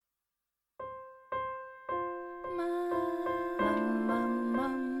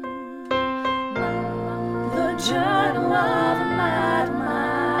Journal of a Madman.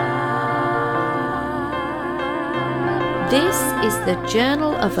 This is the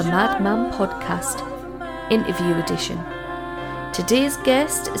Journal of a Madman podcast, interview edition. Today's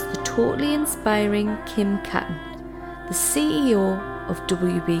guest is the totally inspiring Kim Cattin, the CEO of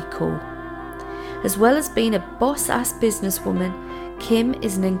WB Co. As well as being a boss-ass businesswoman, Kim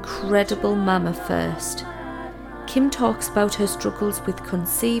is an incredible mama first. Kim talks about her struggles with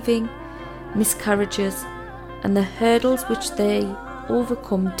conceiving, miscarriages, and the hurdles which they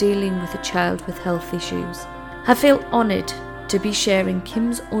overcome dealing with a child with health issues. I feel honoured to be sharing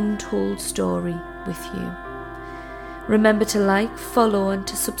Kim's untold story with you. Remember to like, follow and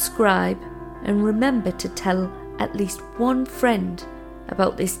to subscribe, and remember to tell at least one friend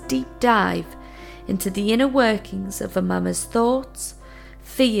about this deep dive into the inner workings of a mama's thoughts,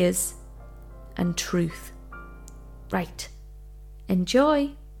 fears and truth. Right,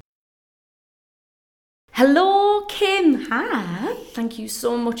 enjoy. Hello, Kim. Hi. Thank you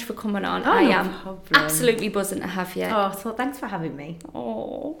so much for coming on. Oh, I no am problem. absolutely buzzing to have you. Oh, so thanks for having me.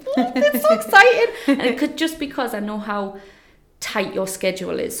 Oh, it's so exciting. And it could just because I know how tight your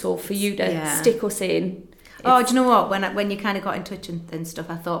schedule is. So for you to stick us in. Oh, do you know what? When you kind of got in touch and stuff,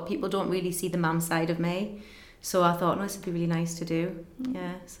 I thought people don't really see the mum side of me. So I thought, no, this would be really nice to do.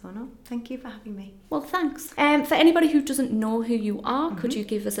 Yeah, so no, thank you for having me. Well, thanks. For anybody who doesn't know who you are, could you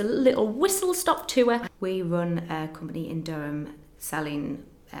give us a little whistle-stop tour? We run a company in Durham selling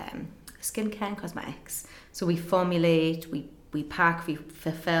skincare and cosmetics. So we formulate, we pack, we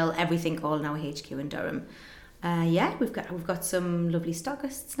fulfill everything all in our HQ in Durham. We've got some lovely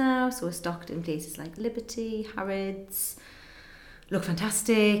stockists now. So we're stocked in places like Liberty, Harrods. Look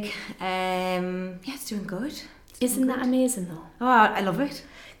fantastic. It's doing good. Isn't that amazing though? Oh, I love it.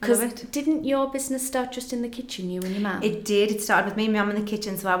 Because didn't your business start just in the kitchen, you and your mum? It did. It started with me and my mum in the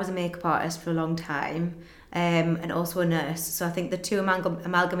kitchen. So I was a makeup artist for a long time, and also a nurse. So I think the two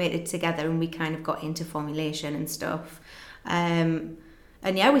amalgamated together, and we kind of got into formulation and stuff. We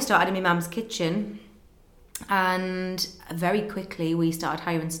started in my mum's kitchen, and very quickly we started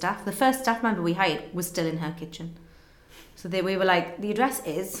hiring staff. The first staff member we hired was still in her kitchen. So we were like, the address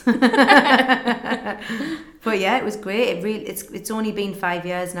is. But yeah, it was great. It's only been 5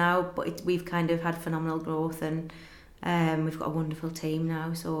 years now, but we've kind of had phenomenal growth, and we've got a wonderful team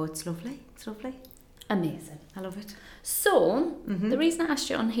now. So it's lovely. It's lovely. Amazing. I love it. So, the reason I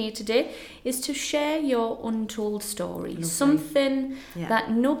asked you on here today is to share your untold story. Lovely. Something that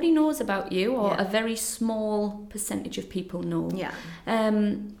nobody knows about you, or Yeah. a very small percentage of people know. Yeah.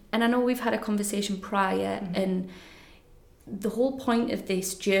 And I know we've had a conversation prior, and the whole point of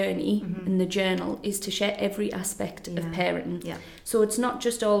this journey in the journal is to share every aspect of parenting. Yeah. So it's not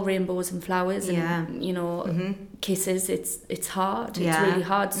just all rainbows and flowers and Yeah. kisses. It's hard. Yeah. It's really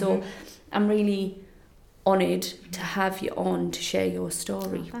hard. So I'm really honoured to have you on to share your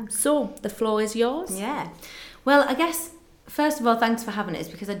story. Oh, thanks. So the floor is yours. Yeah. Well, I guess first of all, thanks for having it,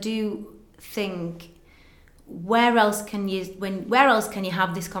 because I do think where else can you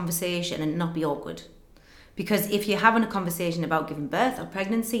have this conversation and not be awkward? Because if you're having a conversation about giving birth or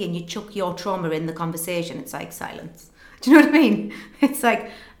pregnancy and you chuck your trauma in the conversation, it's like silence. Do you know what I mean? It's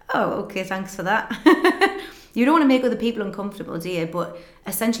like, oh, okay, thanks for that. You don't want to make other people uncomfortable, do you? But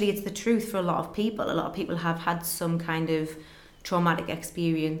essentially it's the truth for a lot of people. A lot of people have had some kind of traumatic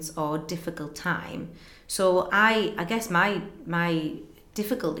experience or difficult time. So I guess my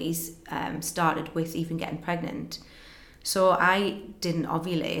difficulties started with even getting pregnant. So I didn't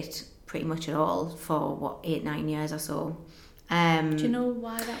ovulate pretty much at all for 8-9 years or so. Do you know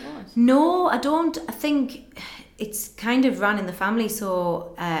why that was? No, I don't. I think it's kind of ran in the family.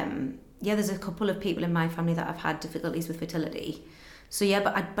 So there's a couple of people in my family that have had difficulties with fertility. So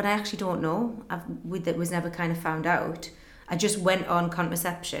but I actually don't know. That was never kind of found out. I just went on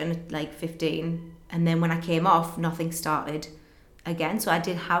contraception at like 15, and then when I came off, nothing started again. So I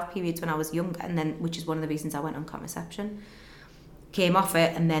did have periods when I was younger, and then which is one of the reasons I went on contraception. Came off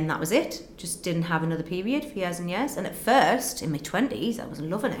it, and then that was it. Just didn't have another period for years and years. And at first, in my 20s, I was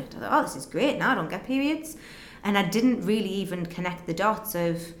loving it. I thought, oh, this is great. Now I don't get periods. And I didn't really even connect the dots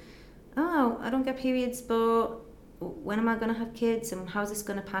of, oh, I don't get periods, but when am I going to have kids? And how's this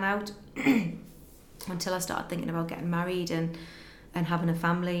going to pan out? Until I started thinking about getting married and having a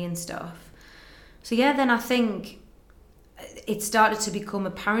family and stuff. So yeah, then I think it started to become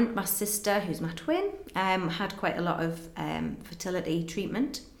apparent. My sister, who's my twin, had quite a lot of fertility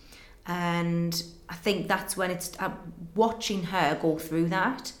treatment, and I think that's when it's watching her go through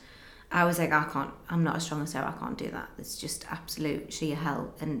that. I was like, I'm not as strong as her. I can't do that. It's just absolute sheer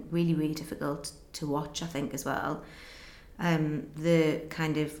hell, and really, really difficult to watch, I think, as well. The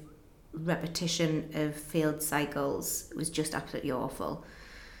kind of repetition of failed cycles. It was just absolutely awful.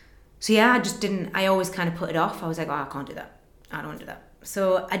 So yeah, I always kind of put it off. I was like, oh, I can't do that. I don't want to do that.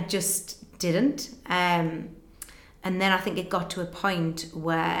 So I just didn't. And then I think it got to a point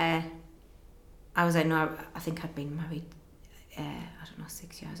where I was like, no, I think I'd been married,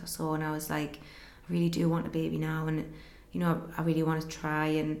 6 years or so. And I was like, I really do want a baby now. And, I really want to try.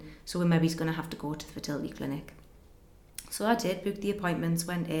 And so we maybe he's going to have to go to the fertility clinic. So I did, booked the appointments,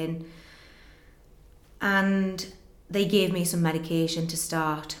 went in. And they gave me some medication to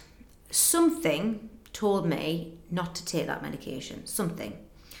start. Something told me not to take that medication. Something.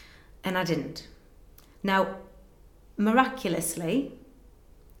 And I didn't. Now, miraculously,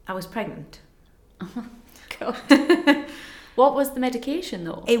 I was pregnant. Oh, God. What was the medication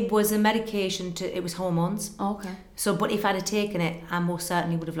though? It was a medication it was hormones. Oh, okay. So, but if I'd have taken it, I most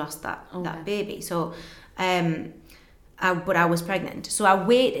certainly would have lost that baby. So, but I was pregnant. So I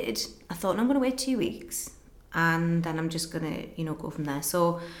waited. I thought, no, I'm going to wait 2 weeks and then I'm just going to, go from there.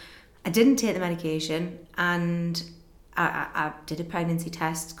 So I didn't take the medication and I did a pregnancy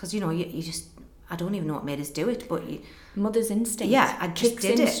test because, you just, I don't even know what made us do it, but mother's instinct. Yeah, I just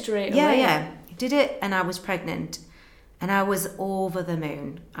did it. Straight away. Yeah. Did it and I was pregnant. And I was over the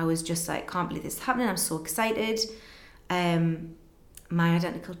moon. I was just like, can't believe this is happening. I'm so excited. My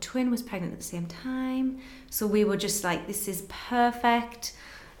identical twin was pregnant at the same time. So we were just like, this is perfect.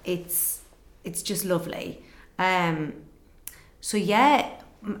 It's just lovely. So yeah,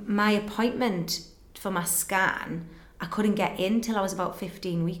 my appointment for my scan, I couldn't get in till I was about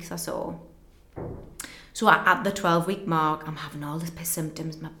 15 weeks or so. So at the 12-week mark, I'm having all the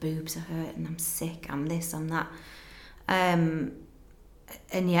symptoms. My boobs are hurting. I'm sick. I'm this, I'm that. And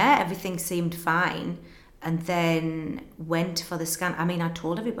yeah, everything seemed fine. And then went for the scan. I mean, I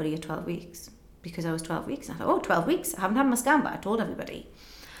told everybody at 12 weeks because I was 12 weeks. I thought, 12 weeks. I haven't had my scan, but I told everybody.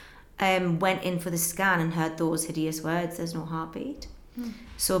 Went in for the scan and heard those hideous words, there's no heartbeat.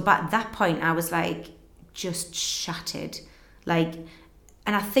 So at that point, I was like, just shattered. Like,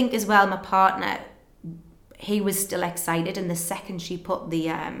 and I think as well, my partner, he was still excited. And the second she put the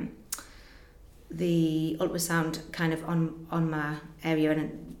ultrasound kind of on my area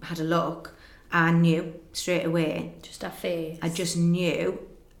and had a look, I knew straight away. Just her face. I just knew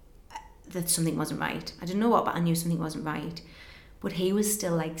that something wasn't right. I didn't know what, but I knew something wasn't right. But he was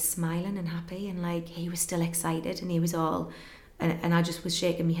still like smiling and happy and like he was still excited and he was all, and I just was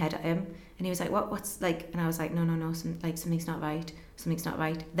shaking my head at him and he was like, what's like, and I was like, no, something's not right.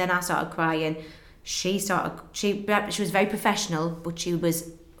 Then I started crying. She was very professional, but she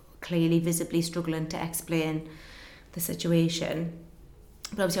was clearly visibly struggling to explain the situation.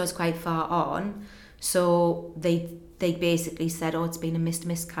 But obviously I was quite far on. So they basically said, it's been a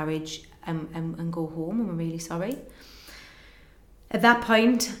miscarriage and go home and we're really sorry. At that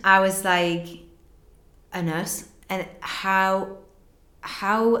point, I was like a nurse, and how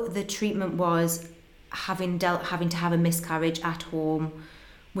the treatment was having to have a miscarriage at home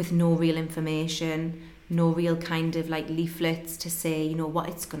with no real information, no real kind of like leaflets to say, what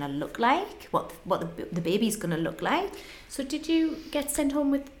it's going to look like, what the baby's going to look like. So did you get sent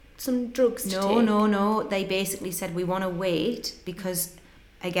home with some drugs to take? No. They basically said, we want to wait because,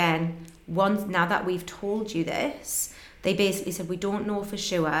 again, now that we've told you this, they basically said, we don't know for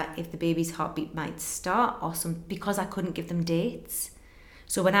sure if the baby's heartbeat might start or because I couldn't give them dates.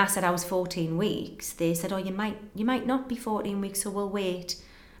 So when I said I was 14 weeks, they said, you might not be 14 weeks, so we'll wait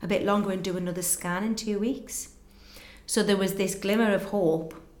a bit longer and do another scan in 2 weeks. So there was this glimmer of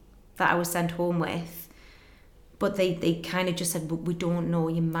hope that I was sent home with, but they kind of just said, we don't know,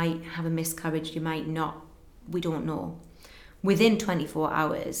 you might have a miscarriage, you might not, we don't know. Within 24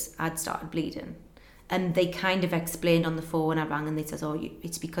 hours, I'd started bleeding. And they kind of explained on the phone, I rang and they said,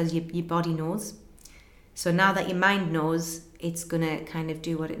 it's because your body knows. So now that your mind knows, it's going to kind of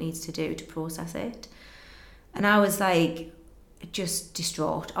do what it needs to do to process it. And I was like, just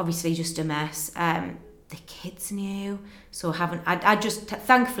distraught, obviously just a mess. The kids knew, so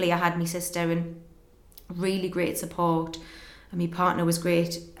thankfully I had my sister and really great support, and my partner was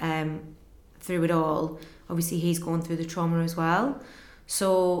great through it all. Obviously he's going through the trauma as well,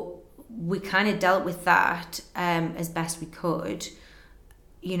 so we kind of dealt with that as best we could,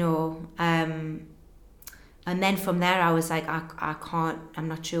 and then from there I was like, I'm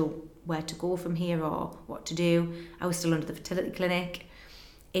not sure where to go from here or what to do. I was still under the fertility clinic.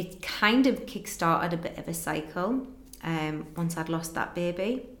 It kind of kick-started a bit of a cycle once I'd lost that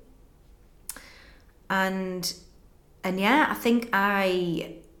baby. And yeah, I think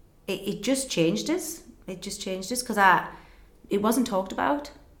it just changed us. It just changed us because it wasn't talked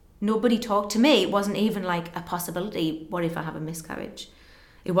about. Nobody talked to me. It wasn't even like a possibility. What if I have a miscarriage?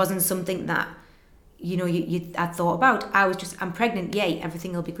 It wasn't something that, you know, I'd thought about. I was just, I'm pregnant, yay,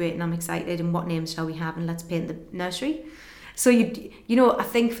 everything will be great and I'm excited, and what names shall we have, and let's paint the nursery. So, you know, I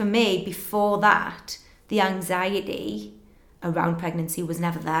think for me, before that, the anxiety around pregnancy was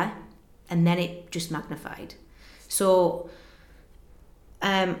never there, and then it just magnified. So,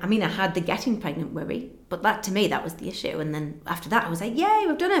 I mean, I had the getting pregnant worry, but that, to me, that was the issue. And then after that, I was like, yay,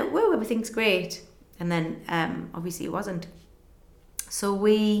 we've done it, woo, everything's great. And then, obviously, it wasn't. So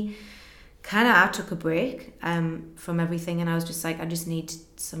I took a break from everything, and I was just like, I just need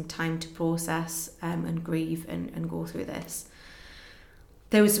some time to process and grieve and go through this.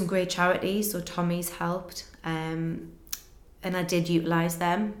 There was some great charities, so Tommy's helped, and I did utilise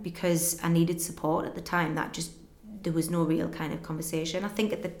them because I needed support at the time. There was no real kind of conversation. I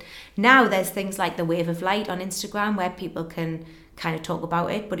think now there's things like the Wave of Light on Instagram where people can kind of talk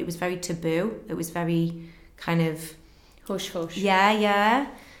about it, but it was very taboo. It was very kind of hush hush. Yeah.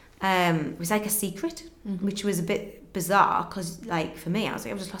 It was like a secret, which was a bit bizarre because, like, for me, I was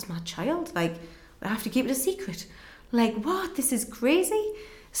like, I've just lost my child. Like, I have to keep it a secret. Like, what? This is crazy.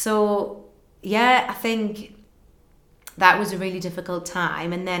 So, yeah, I think that was a really difficult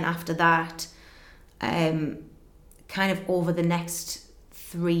time. And then after that, kind of over the next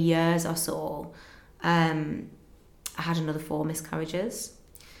 3 years or so, I had another 4 miscarriages.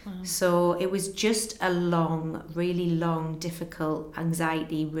 Wow. So it was just a long, really long, difficult,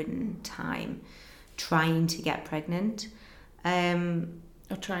 anxiety-ridden time trying to get pregnant.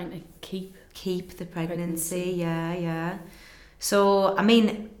 Or trying to keep the pregnancy. Yeah. So, I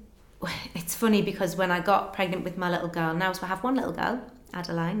mean, it's funny because when I got pregnant with my little girl now, so I have one little girl,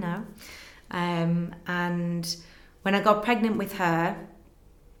 Adeline now, and when I got pregnant with her,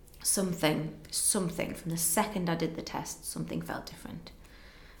 something from the second I did the test, something felt different.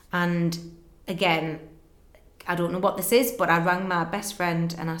 And again, I don't know what this is, but I rang my best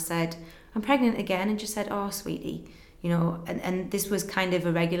friend and I said, I'm pregnant again. And she said, oh, sweetie, you know, and this was kind of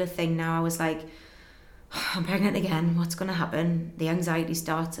a regular thing now. I was like, I'm pregnant again. What's going to happen? The anxiety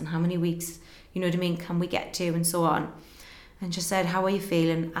starts, and how many weeks, you know what I mean, can we get to, and so on. And she said, how are you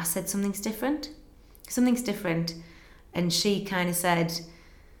feeling? I said, something's different. And she kind of said,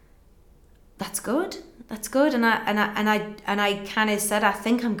 that's good. And I kind of said, I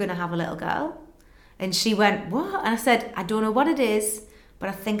think I'm going to have a little girl. And she went, what? And I said, I don't know what it is, but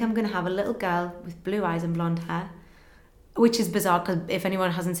I think I'm going to have a little girl with blue eyes and blonde hair. Which is bizarre because if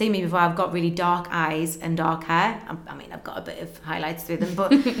anyone hasn't seen me before, I've got really dark eyes and dark hair. I mean, I've got a bit of highlights through them,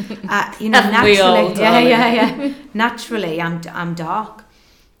 but you know, naturally, we all, yeah. Naturally, I'm dark.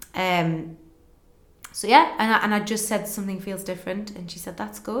 So yeah, and I just said something feels different, and she said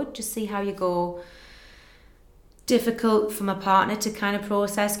that's good. Just see how you go. Difficult for my partner to kind of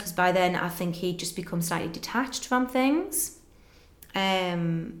process because by then I think he'd just become slightly detached from things.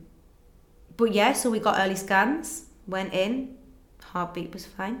 But yeah, so we got early scans, went in, heartbeat was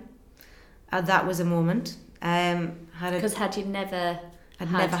fine. That was a moment. Because I'd never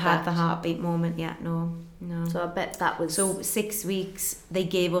had the heartbeat moment yet, no. So I bet that was... So 6 weeks they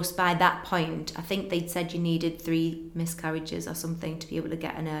gave us by that point. I think they'd said you needed 3 miscarriages or something to be able to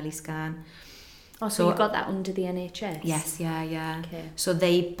get an early scan. Oh, so you got that under the NHS? Yes, yeah. Okay. So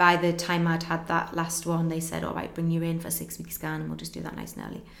by the time I'd had that last one, they said, all right, bring you in for a 6-week scan and we'll just do that nice and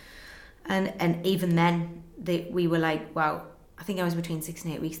early. And even then, we were like, wow, I think I was between 6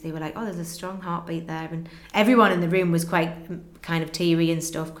 and 8 weeks. They were like, oh, there's a strong heartbeat there. And everyone in the room was quite kind of teary and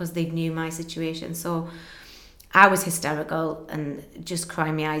stuff because they knew my situation. So I was hysterical and just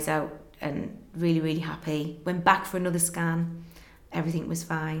crying my eyes out and really, really happy. Went back for another scan. Everything was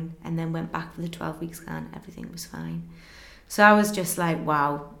fine. And then went back for the 12-week scan. Everything was fine. So I was just like,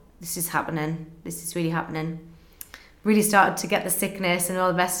 wow, this is happening. This is really happening. Really started to get the sickness and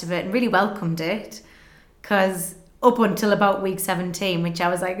all the rest of it and really welcomed it. Because up until about week 17, which I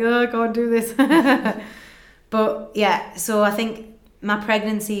was like, oh, I can't do this. But yeah, so I think my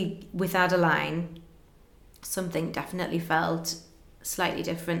pregnancy with Adeline, something definitely felt slightly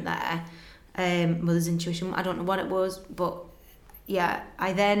different there. Mother's intuition, I don't know what it was, but yeah,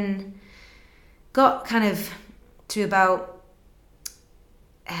 I then got kind of to about,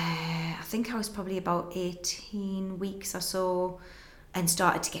 I think I was probably about 18 weeks or so and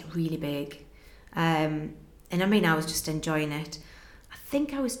started to get really big. And I mean, I was just enjoying it. I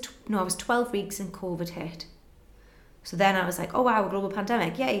think I was 12 weeks and COVID hit. So then I was like, oh wow, global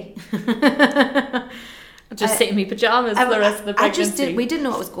pandemic, yay. Just sit in my pyjamas for the rest of the pregnancy. We didn't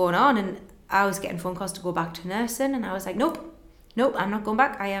know what was going on, and I was getting phone calls to go back to nursing, and I was like, nope, I'm not going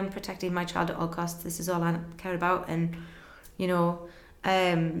back. I am protecting my child at all costs. This is all I care about. And, you know,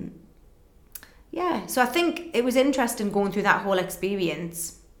 Yeah, so I think it was interesting going through that whole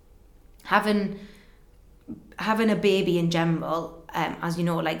experience, having a baby in general, as you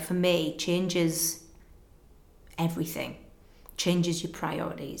know, like for me, changes everything. Changes your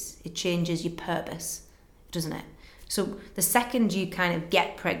priorities. It changes your purpose, doesn't it? So the second you kind of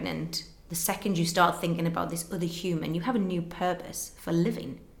get pregnant, the second you start thinking about this other human, you have a new purpose for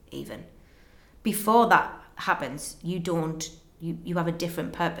living even. Before that happens, you have a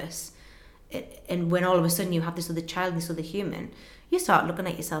different purpose. And when all of a sudden you have this other child, this other human, you start looking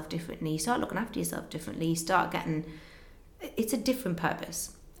at yourself differently, you start looking after yourself differently, it's a different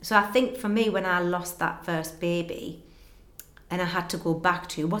purpose. So I think for me, when I lost that first baby and I had to go back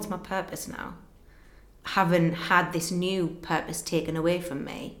to, what's my purpose now? Having had this new purpose taken away from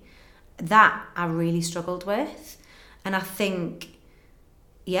me, that I really struggled with. And I think,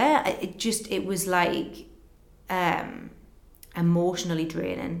 yeah, it was like emotionally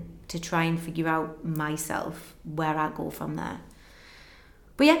draining to try and figure out myself, where I go from there.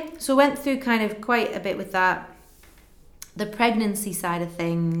 But yeah, so went through kind of quite a bit with that. The pregnancy side of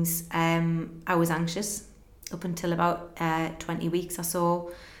things, I was anxious up until about 20 weeks or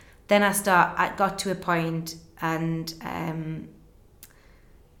so. Then I got to a point and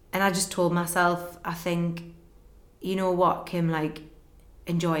I just told myself, I think, you know what, Kim, like,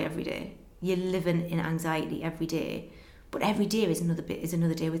 enjoy every day. You're living in anxiety every day, but every day is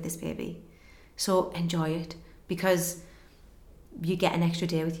another day with this baby. So enjoy it, because you get an extra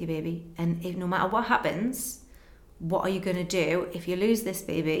day with your baby. And if no matter what happens, what are you going to do if you lose this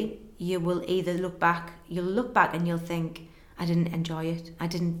baby? You will either look back and you'll think, I didn't enjoy it. I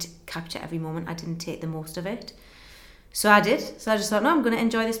didn't capture every moment. I didn't take the most of it. So I did. So I just thought, no, I'm going to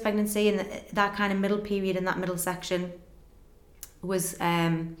enjoy this pregnancy. And that kind of middle period in that middle section was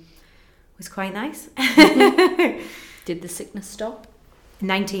quite nice. Did the sickness stop?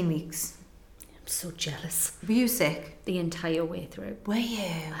 19 weeks. I'm so jealous. Were you sick? The entire way through. Were you?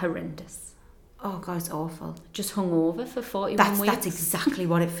 Horrendous. Oh God, it's awful. Just hung over for 41 weeks. That's exactly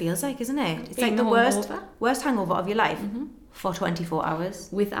what it feels like, isn't it? It's Being like the hungover. worst hangover of your life for 24 hours.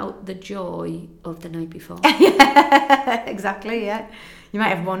 Without the joy of the night before. Yeah, exactly, yeah. You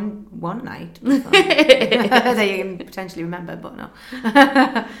might have one night that you can potentially remember, but no.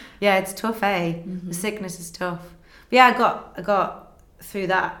 Yeah, it's tough, eh? Mm-hmm. The sickness is tough. But yeah, I got through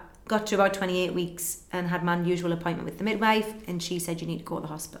that. Got to about 28 weeks and had my usual appointment with the midwife, and she said, you need to go to the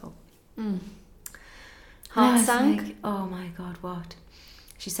hospital. Heart sank? Like, oh my God, what?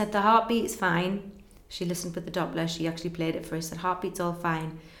 She said the heartbeat's fine. She listened with the Doppler. She actually played it for us. Said heartbeat's all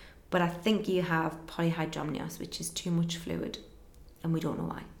fine, but I think you have polyhydramnios, which is too much fluid, and we don't know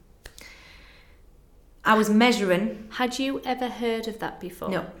why. I was measuring. Had you ever heard of that before?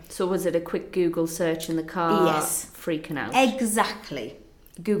 No. So was it a quick Google search in the car? Yes. Freaking out? Exactly.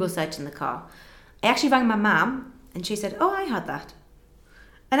 Google search in the car. I actually rang my mum, and she said, oh, I had that.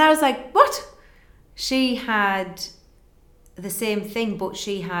 And I was like, what? She had the same thing, but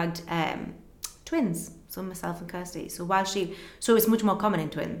she had twins, so myself and Kirsty. So it's much more common in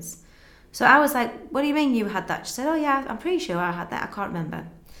twins. So I was like, what do you mean you had that? She said, oh yeah, I'm pretty sure I had that. I can't remember.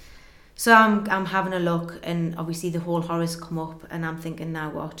 So I'm having a look, and obviously the whole horror's come up, and I'm thinking, now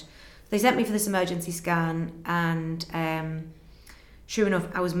what? They sent me for this emergency scan, and sure enough,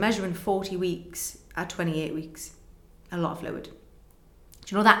 I was measuring 40 weeks at 28 weeks. A lot of fluid.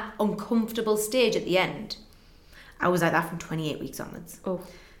 Do you know that uncomfortable stage at the end? I was like that from 28 weeks onwards. Oh.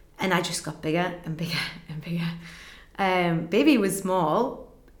 And I just got bigger and bigger and bigger. Baby was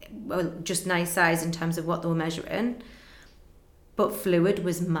small, well, just nice size in terms of what they were measuring, but fluid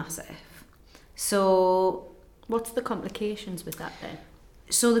was massive. So what's the complications with that then?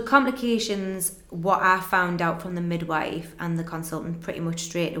 So the complications, what I found out from the midwife and the consultant pretty much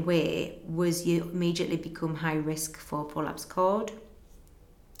straight away, was you immediately become high risk for prolapse cord,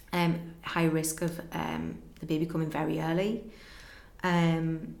 high risk of the baby coming very early,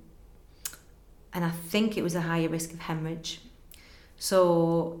 and I think it was a higher risk of hemorrhage.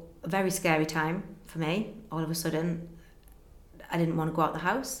 So a very scary time for me. All of a sudden, I didn't want to go out the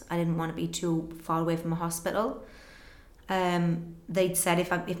house. I didn't want to be too far away from a hospital. They'd said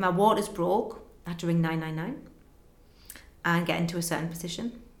if my waters broke, I had to ring 999 and get into a certain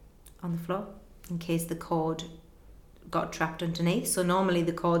position on the floor in case the cord got trapped underneath. So normally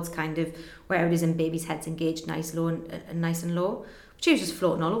the cord's kind of where it is in baby's head's engaged nice and low. But she was just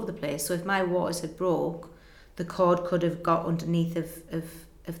floating all over the place. So if my waters had broke, the cord could have got underneath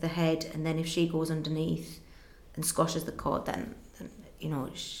of the head, and then if she goes underneath and squashes the cord, then you know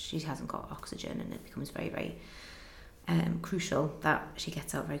she hasn't got oxygen, and it becomes very, very crucial that she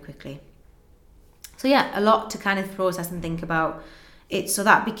gets out very quickly. So yeah, a lot to kind of process and think about. So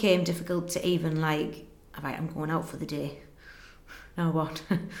that became difficult to even like, all right, I'm going out for the day. Now what?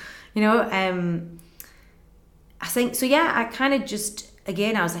 You know, I think, so yeah, I kind of just,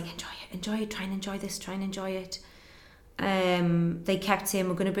 again, I was like, enjoy it, try and enjoy this, try and enjoy it. They kept saying,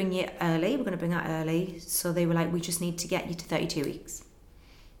 we're going to bring you early, we're going to bring that early. So they were like, we just need to get you to 32 weeks.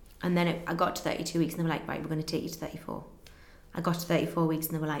 And then I got to 32 weeks and they were like, right, we're going to take you to 34. I got to 34 weeks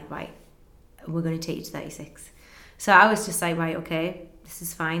and they were like, right, we're going to take you to 36. So I was just like, right, okay, this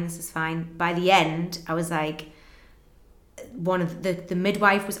is fine. By the end, I was like, one of the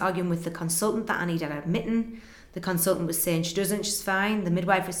midwife was arguing with the consultant that I needed admitting. The consultant was saying she doesn't, she's fine. The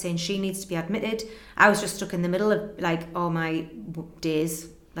midwife was saying she needs to be admitted. I was just stuck in the middle of like all my days,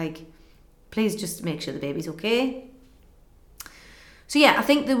 like, please just make sure the baby's okay. So yeah, I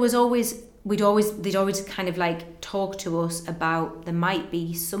think they'd always kind of like talk to us about there might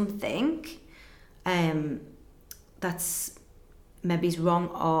be something that's maybe is wrong,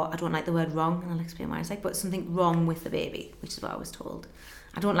 or I don't like the word wrong, and I'll explain why it's like, but something wrong with the baby, which is what I was told.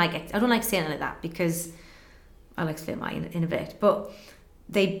 I don't like saying it like that because I'll explain why in a bit. But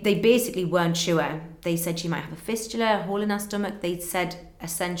they basically weren't sure. They said she might have a fistula, a hole in her stomach. They said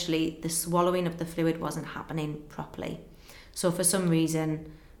essentially the swallowing of the fluid wasn't happening properly. So for some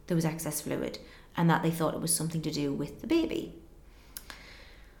reason there was excess fluid, and that they thought it was something to do with the baby.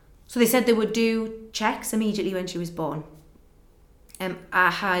 So they said they would do checks immediately when she was born. I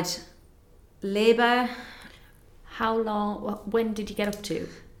had labour. How long? When did you get up to?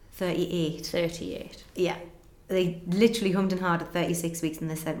 38. 38. Yeah. They literally hummed and hawed at 36 weeks and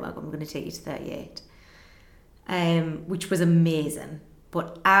they said, well, I'm going to take you to 38. Which was amazing.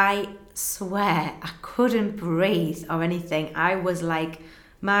 But I swear I couldn't breathe or anything. I was like,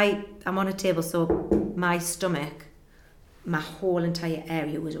 I'm on a table, so my stomach, my whole entire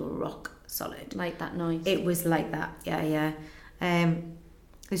area was rock solid. Like that noise? It was like that, yeah.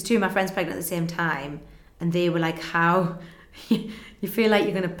 There's two of my friends pregnant at the same time, and they were like, how you feel like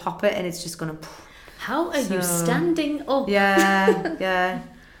you're going to pop it and it's just going to... How are you standing up? Yeah.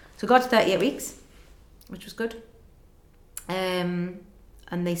 So I got to 38 weeks, which was good. And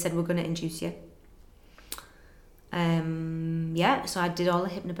they said, we're going to induce you. So I did all the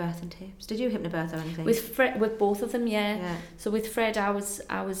hypnobirthing tapes. Did you hypnobirth or anything? With both of them, yeah. So with Fred, I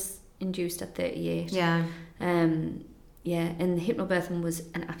was induced at 38. Yeah. Yeah, and the hypnobirthing was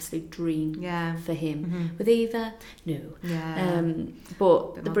an absolute dream for him. Mm-hmm. With Eva, no. Yeah.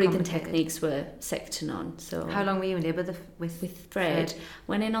 But the breathing techniques were second to none. So how long were you in labour with Fred?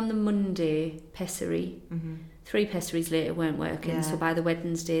 Went in on the Monday, pessary. Mm-hmm. 3 pessaries later weren't working. Yeah. So by the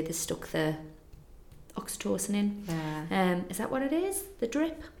Wednesday, they stuck the oxytocin in. Yeah. Is that what it is? The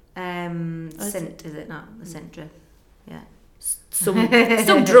drip? Scent, is it not? The scent drip. Yeah.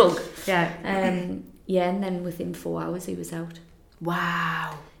 Some drug. Yeah. Yeah, and then within 4 hours he was out.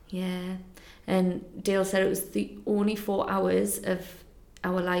 Wow. Yeah. And Dale said it was the only 4 hours of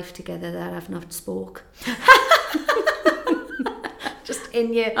our life together that I've not spoke. Just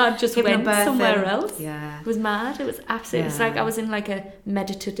in your... I just went somewhere else. Yeah. It was mad. It was absolutely... It's like I was in like a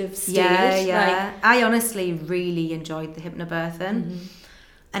meditative state. Yeah. I honestly really enjoyed the hypnobirthing. Mm-hmm.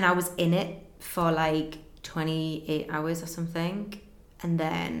 And I was in it for like 28 hours or something. And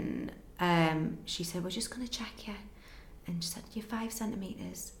then... she said, we're just going to check you. And she said, you're 5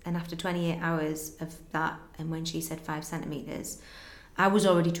 centimetres. And after 28 hours of that, and when she said 5 centimetres, I was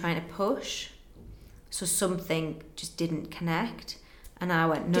already trying to push. So something just didn't connect. And I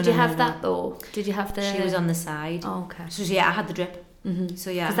went, no. Did you have that though? Did you have the... She was on the side. Oh, okay. So yeah, I had the drip. Mm-hmm.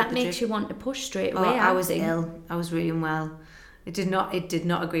 So yeah. Because that makes you want to push straight away. I was ill. I was really unwell. It did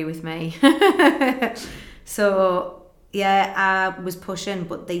not agree with me. So... yeah, I was pushing,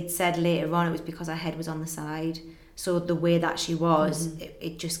 but they said later on it was because her head was on the side. So the way that she was,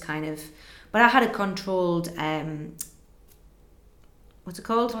 it just kind of... But I had a controlled... what's it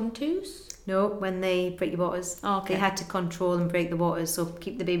called? Contours? No, when they break your waters. Oh, okay. They had to control and break the waters, so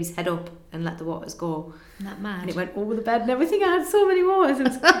keep the baby's head up and let the waters go. Isn't that mad? And it went over the bed and everything. I had so many waters. It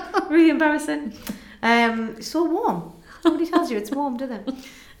was really embarrassing. It's so warm. Nobody tells you it's warm, do they?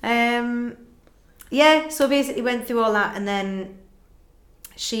 Yeah, so basically went through all that, and then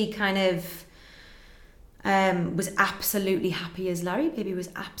she kind of was absolutely happy as Larry. Baby was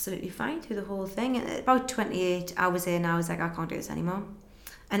absolutely fine through the whole thing. And about 28 hours in, I was like, I can't do this anymore.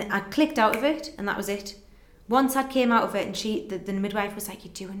 And I clicked out of it, and that was it. Once I came out of it, and the midwife was like,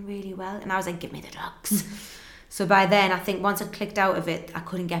 you're doing really well. And I was like, give me the drugs. So by then, I think once I clicked out of it, I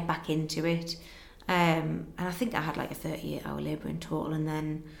couldn't get back into it. And I think I had like a 38-hour labour in total, and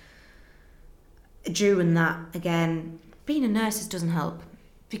then... during that, again, being a nurse doesn't help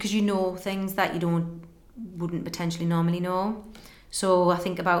because you know things that you wouldn't potentially normally know. So I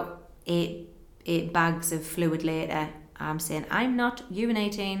think about eight bags of fluid later, I'm saying, I'm not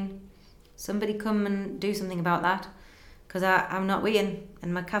urinating. Somebody come and do something about that, because I'm not weeing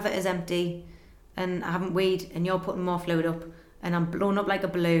and my catheter is empty and I haven't weed and you're putting more fluid up and I'm blown up like a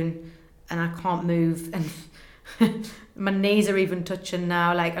balloon and I can't move and my knees are even touching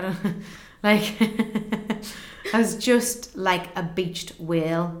now. Like, I don't like, I was just like a beached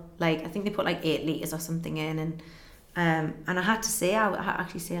whale. Like, I think they put like 8 litres or something in, and I had to say, I had to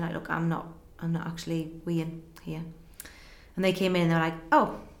actually say, like, look, I'm not actually weeing here. And they came in and they were like,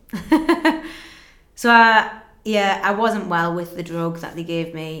 oh. So I wasn't well with the drug that they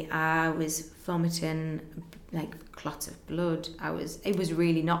gave me. I was vomiting like clots of blood. It was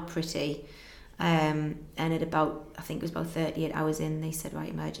really not pretty. And at about, I think it was about 38 hours in, they said, right,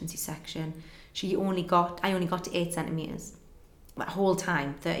 emergency section. I only got to 8 centimetres. That whole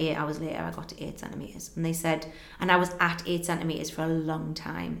time, 38 hours later, I got to 8 centimetres. And they said, and I was at 8 centimetres for a long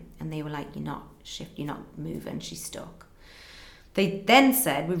time. And they were like, you're not moving, she's stuck. They then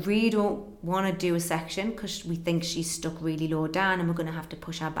said, we really don't want to do a section because we think she's stuck really low down and we're going to have to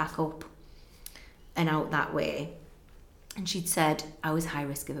push her back up and out that way. And she'd said I was high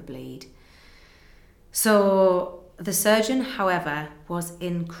risk of a bleed. So the surgeon, however, was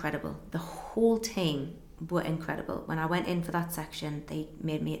incredible. The whole team were incredible. When I went in for that section, they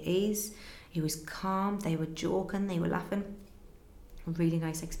made me at ease. It was calm. They were joking. They were laughing. A really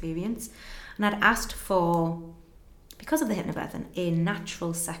nice experience. And I'd asked for, because of the hypnobirthing, a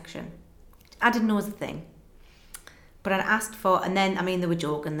natural section. I didn't know it was a thing. But I'd asked for, and then, I mean, they were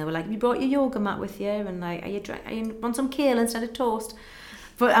joking. They were like, you brought your yoga mat with you? And like, are you want some kale instead of toast?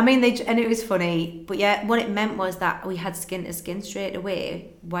 But I mean, and it was funny. But yeah, what it meant was that we had skin to skin straight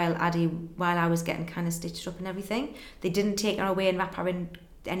away while I was getting kind of stitched up and everything. They didn't take her away and wrap her in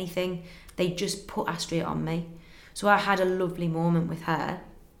anything. They just put her straight on me. So I had a lovely moment with her.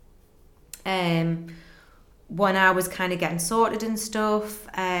 When I was kind of getting sorted and stuff,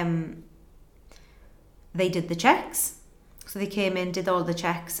 they did the checks. So they came in, did all the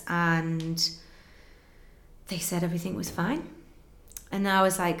checks, and they said everything was fine. And I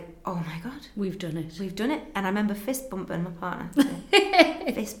was like, oh my God. We've done it. And I remember fist bumping my partner.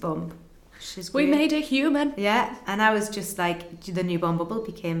 Fist bump. We made a human. Yeah. And I was just like, the newborn bubble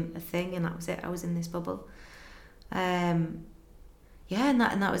became a thing, and that was it. I was in this bubble. And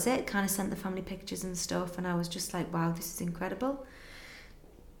that was it. Kind of sent the family pictures and stuff, and I was just like, wow, this is incredible.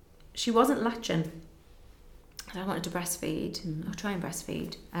 She wasn't latching. I wanted to breastfeed, or try and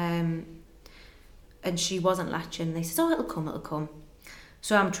breastfeed. And she wasn't latching. They said, oh, it'll come.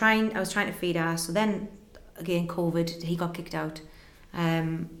 So I was trying to feed her. So then, again, COVID, he got kicked out.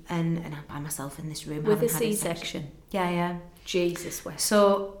 And I'm by myself in this room. With a C-section? Yeah. Jesus, West.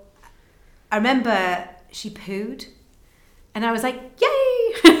 So I remember she pooed. And I was like,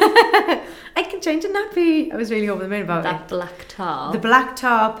 yay! I can change a nappy. I was really over the moon about it. That black tar. The black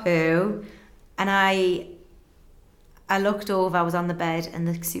tar poo. And I looked over, I was on the bed, and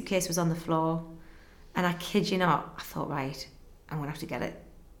the suitcase was on the floor. And I kid you not, I thought, right, I'm going to have to get it.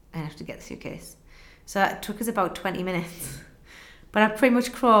 I have to get the suitcase. So it took us about 20 minutes. But I pretty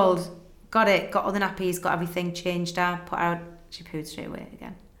much crawled, got all the nappies, got everything, changed her, put her out. She pooed straight away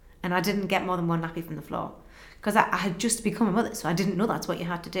again. And I didn't get more than one nappy from the floor. Because I had just become a mother, so I didn't know that's what you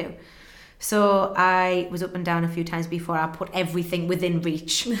had to do. So I was up and down a few times before I put everything within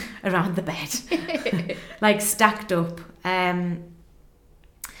reach around the bed. Like stacked up. And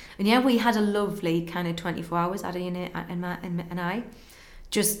yeah, we had a lovely kind of 24 hours, Addie and I,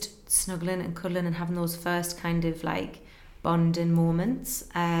 just snuggling and cuddling and having those first kind of like bonding moments.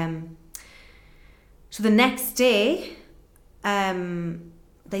 So the next day,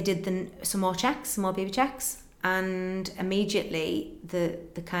 they did some more baby checks, and immediately the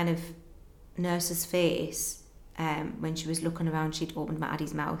kind of nurse's face, when she was looking around, she'd opened my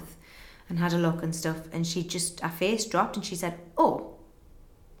Addie's mouth and had a look and stuff, and her face dropped and she said, oh.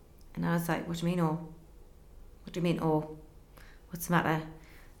 And I was like, what do you mean, oh? What do you mean, oh? What's the matter?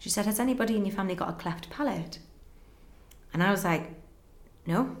 She said, has anybody in your family got a cleft palate? And I was like,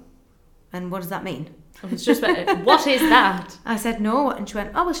 no. And what does that mean? I was just about, what is that? I said, no. And she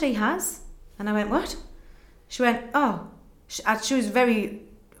went, oh, well, she has. And I went, what? She went, oh. She was very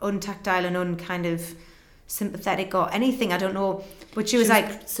untactile and unkind of sympathetic or anything, I don't know. But she was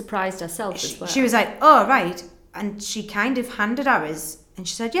like... surprised herself as well. She was like, oh, right. And she kind of handed ours. And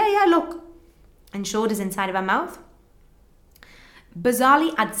she said, yeah, look. And showed us inside of her mouth.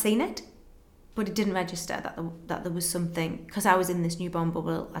 Bizarrely, I'd seen it, but it didn't register that there was something, because I was in this newborn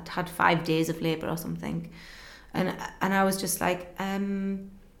bubble. I'd had 5 days of labour or something. And I was just like,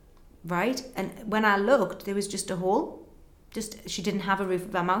 right. And when I looked, there was just a hole. she didn't have a roof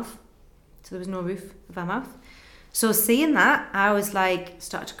of her mouth. So there was no roof of her mouth. So seeing that, I was like,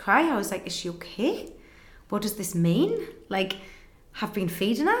 started to cry. I was like, is she okay? What does this mean? Like, have been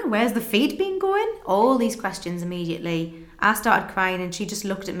feeding her? Where's the feed been going? All these questions immediately. I started crying and she just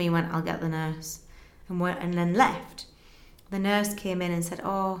looked at me and went, I'll get the nurse. And then left. The nurse came in and said,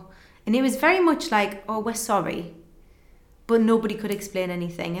 oh, and it was very much like, oh, we're sorry. But nobody could explain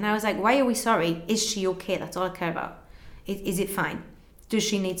anything. And I was like, why are we sorry? Is she okay? That's all I care about. Is it fine? Does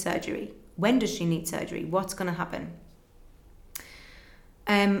she need surgery? When does she need surgery? What's going to happen?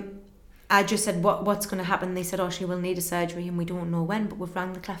 I just said, what's going to happen? They said, oh, she will need a surgery and we don't know when, but we've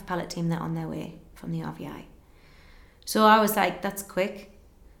rang the cleft palate team. They're on their way from the RVI. So I was like, that's quick.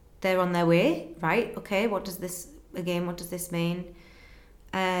 They're on their way, right? Okay, what does this mean?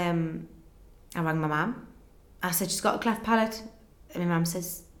 I rang my mum. I said, she's got a cleft palate. And my mum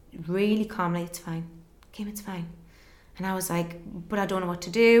says, really calmly, it's fine. Kim, it's fine. And I was like, but I don't know what to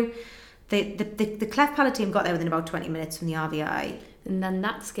do. The cleft palate team got there within about 20 minutes from the RVI. And then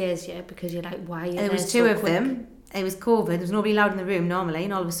that scares you because you're like, why are you there was two of them. It was COVID. There was nobody allowed in the room normally.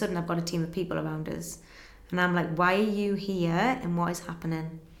 And all of a sudden I've got a team of people around us. And I'm like, why are you here and what is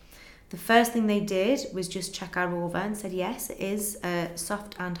happening? The first thing they did was just check her over and said, yes, it is a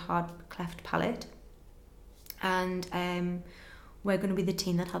soft and hard cleft palate. And we're going to be the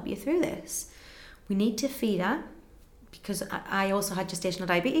team that help you through this. We need to feed her because I also had gestational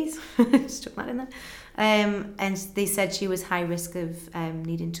diabetes. Just took that in there. And they said she was high risk of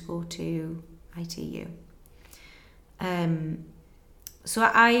needing to go to ITU. So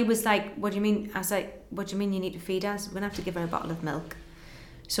I was like, what do you mean? I was like, what do you mean you need to feed her? We're going to have to give her a bottle of milk.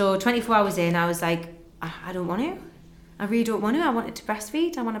 So 24 hours in, I was like, I don't want to. I really don't want to. I wanted to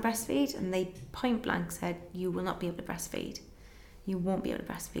breastfeed. I want to breastfeed. And they point blank said, you will not be able to breastfeed. You won't be able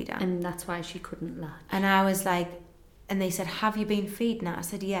to breastfeed her. And that's why she couldn't latch. And I was like, and they said, have you been feeding her? I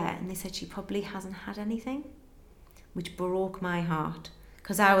said, yeah. And they said, she probably hasn't had anything, which broke my heart.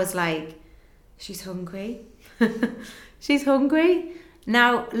 Because I was like, she's hungry. She's hungry.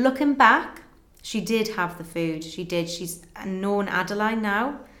 Now, looking back, she did have the food. She did. She's known Adeline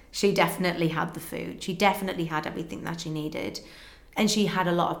now. She definitely had the food. She definitely had everything that she needed. And she had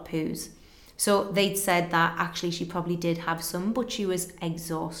a lot of poos. So they'd said that actually she probably did have some, but she was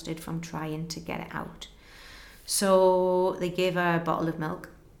exhausted from trying to get it out. So they gave her a bottle of milk.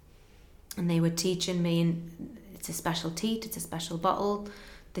 And they were teaching me, and it's a special teat, it's a special bottle.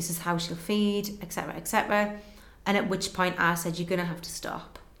 This is how she'll feed, etc., etc. And at which point I said, you're going to have to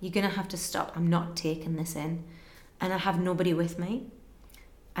stop. You're going to have to stop. I'm not taking this in. And I have nobody with me.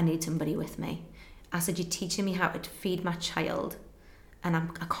 I need somebody with me. I said, you're teaching me how to feed my child and I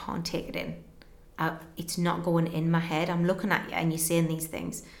can't take it in. It's not going in my head. I'm looking at you and you're saying these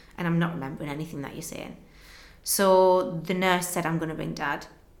things and I'm not remembering anything that you're saying. So the nurse said, I'm going to ring Dad.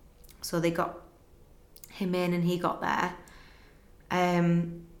 So they got him in and he got there.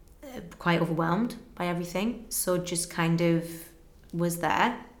 Quite overwhelmed by everything. So just kind of was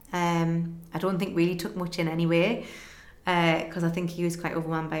there. I don't think really took much in anyway. Because I think he was quite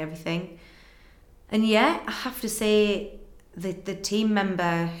overwhelmed by everything. And yeah, I have to say the team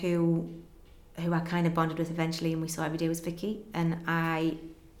member who I kind of bonded with eventually and we saw every day was Vicky, and I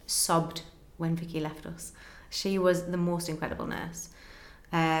sobbed when Vicky left us. She was the most incredible nurse.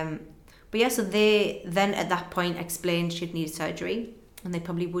 But yeah, so they then at that point explained she'd need surgery and they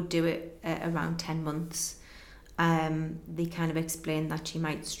probably would do it around 10 months. They kind of explained that she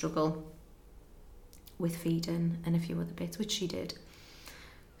might struggle with feeding and a few other bits, which she did.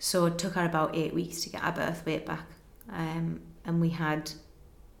 So it took her about 8 weeks to get her birth weight back. And we had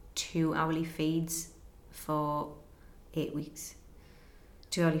 2 hourly feeds for 8 weeks.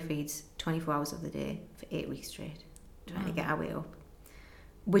 2 hourly feeds, 24 hours of the day for 8 weeks straight, trying to get our weight up.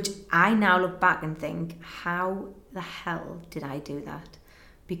 Which I now look back and think, how the hell did I do that?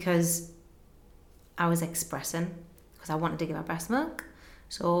 Because I was expressing, because I wanted to give her breast milk.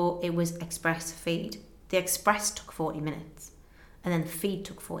 So it was express feed. The express took 40 minutes and then the feed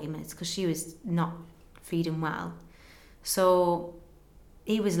took 40 minutes because she was not feeding well. So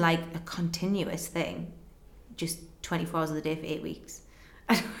it was like a continuous thing, just 24 hours of the day for 8 weeks.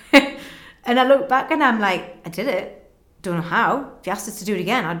 And I look back and I'm like, I did it. Don't know how. If you asked us to do it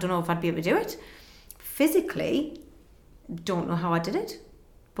again, I don't know if I'd be able to do it. Physically, don't know how I did it.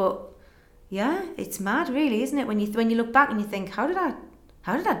 But yeah, it's mad really, isn't it? When you look back and you think, how did I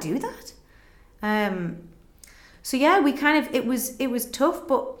do that? So yeah, we kind of, it was tough,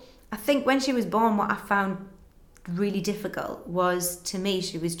 but I think when she was born, what I found really difficult was, to me,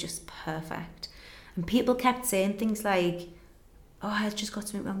 she was just perfect. And people kept saying things like, oh, I've just got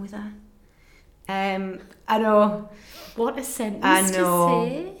something wrong with her. I know. What a sentence to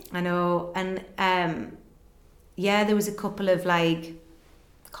say. I know. And yeah, there was a couple of like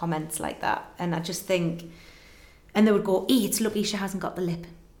comments like that, and I just think, and they would go, it's lucky she hasn't got the lip,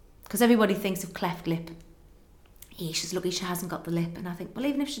 because everybody thinks of cleft lip. She's lucky she hasn't got the lip. And I think, well,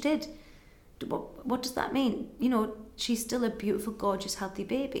 even if she did, what does that mean? You know, she's still a beautiful, gorgeous, healthy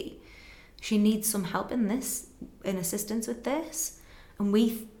baby. She needs some help in assistance with this. And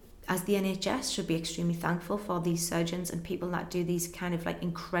we, as the NHS, should be extremely thankful for these surgeons and people that do these kind of like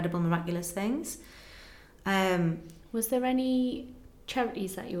incredible, miraculous things. Was there any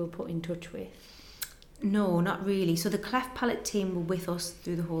charities that you were put in touch with? No, not really. So the cleft palate team were with us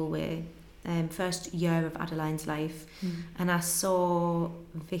through the whole way. First year of Adeline's life, and I saw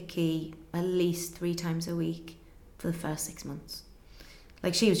Vicky at least 3 times a week for the first 6 months.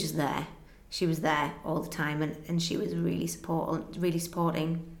 Like, she was just there. She was there all the time, and she was really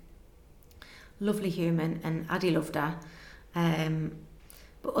supporting. Lovely human, and Addie loved her.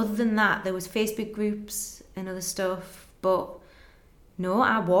 But other than that, there was Facebook groups and other stuff. But no,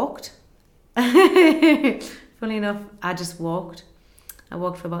 I walked. Funny enough, I just walked. I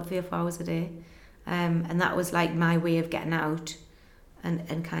walked for about 3 or 4 hours a day. And that was like my way of getting out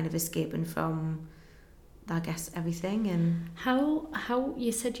and kind of escaping from, I guess, everything. And how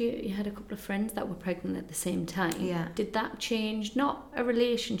you said you had a couple of friends that were pregnant at the same time. Yeah. Did that change, not a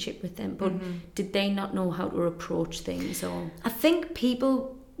relationship with them, but did they not know how to approach things? Or I think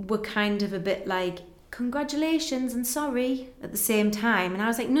people were kind of a bit like, congratulations and sorry at the same time. And I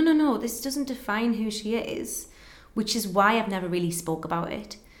was like, no, this doesn't define who she is. Which is why I've never really spoke about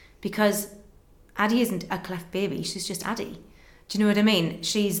it, because Addie isn't a cleft baby, she's just Addie. Do you know what I mean?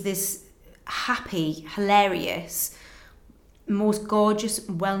 She's this happy, hilarious, most gorgeous,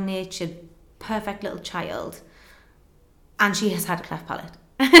 well-natured, perfect little child, and she has had a cleft palate.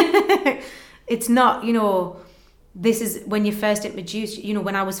 It's not, you know, this is when you first introduced, you know,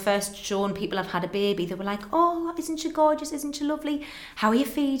 when I was first shown people have had a baby, they were like, oh, isn't she gorgeous? Isn't she lovely? How are you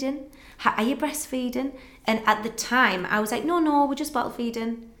feeding? How are you breastfeeding? And at the time, I was like, no, we're just bottle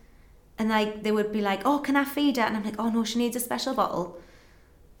feeding. And like, they would be like, oh, can I feed her? And I'm like, oh no, she needs a special bottle.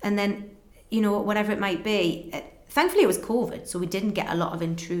 And then, you know, whatever it might be. Thankfully, it was COVID, so we didn't get a lot of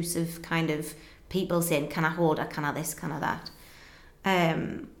intrusive kind of people saying, can I hold her? Can I this? Can I that?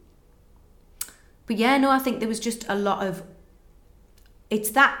 But yeah, no, I think there was just a lot of, it's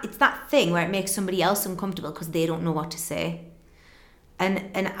that thing where it makes somebody else uncomfortable because they don't know what to say.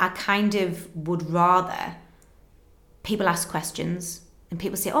 And I kind of would rather people ask questions and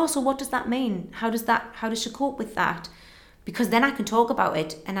people say, oh, so what does that mean? How does she cope with that? Because then I can talk about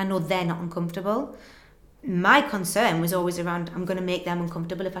it and I know they're not uncomfortable. My concern was always around, I'm going to make them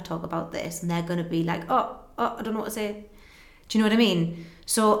uncomfortable if I talk about this, and they're going to be like, oh, I don't know what to say. Do you know what I mean?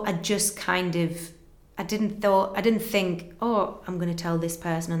 So I just kind of, I didn't think, oh, I'm going to tell this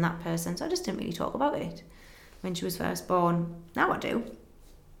person and that person. So I just didn't really talk about it when she was first born. Now I do.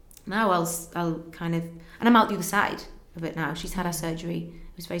 Now I'll kind of, and I'm out the other side of it now. She's had her surgery.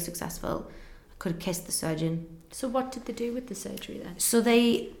 It was very successful. I could have kissed the surgeon. So what did they do with the surgery then? So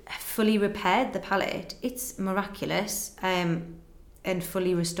they fully repaired the palate. It's miraculous, and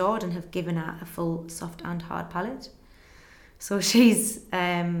fully restored, and have given her a full soft and hard palate. So she has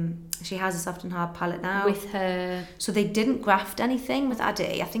a soft and hard palate now. With her... So they didn't graft anything with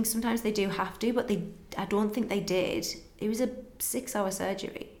Addie. I think sometimes they do have to, but I don't think they did. It was a 6-hour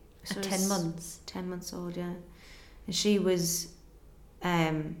surgery. So at 10 months? 10 months old, yeah. And she was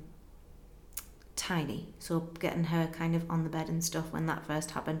tiny. So getting her kind of on the bed and stuff when that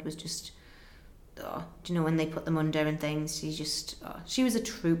first happened was just... Oh, do you know, when they put them under and things, she was a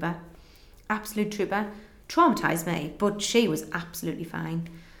trooper. Absolute trooper. Traumatised me, but she was absolutely fine.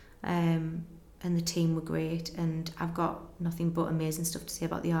 And the team were great, and I've got nothing but amazing stuff to say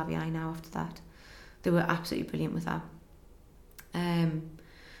about the RVI now after that. They were absolutely brilliant with that.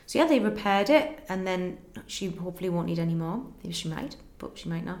 So yeah, they repaired it, and then she hopefully won't need any more. Maybe she might, but she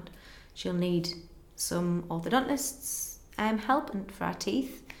might not. She'll need some orthodontists' help and for her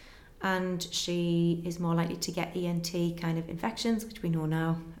teeth, and she is more likely to get ENT kind of infections, which we know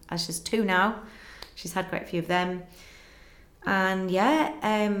now, as she's 2 now. She's had quite a few of them. And yeah,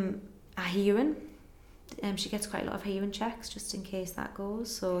 her hearing. She gets quite a lot of hearing checks just in case that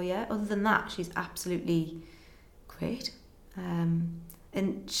goes. So yeah, other than that, she's absolutely great. And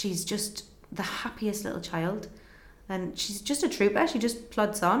she's just the happiest little child. And she's just a trooper. She just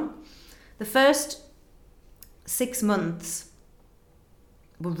plods on. The first 6 months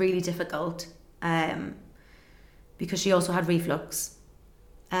were really difficult because she also had reflux.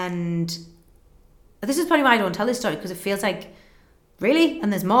 And this is probably why I don't tell this story, because it feels like really?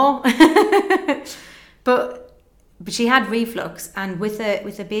 And there's more? But she had reflux, and with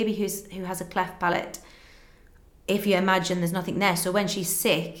a baby who has a cleft palate, if you imagine there's nothing there, so when she's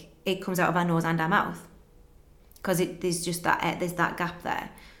sick, it comes out of her nose and her mouth, because there's just there's that gap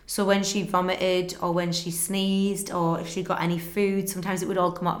there. So when she vomited, or when she sneezed, or if she got any food, sometimes it would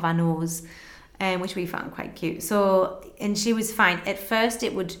all come out of her nose, which we found quite cute. So, and she was fine. At first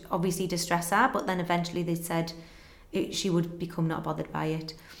it would obviously distress her, but then eventually they said she would become not bothered by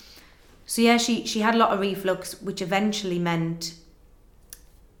it. So yeah, she had a lot of reflux, which eventually meant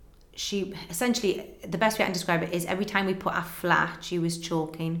she essentially, the best way I can describe it is every time we put her flat, she was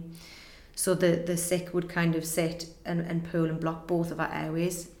choking. So the sick would kind of sit and pull and block both of our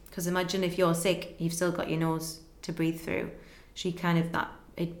airways. Because imagine if you're sick, you've still got your nose to breathe through. She kind of,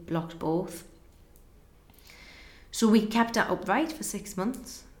 it blocked both. So we kept her upright for 6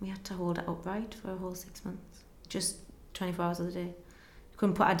 months. We had to hold her upright for a whole 6 months. Just 24 hours of the day.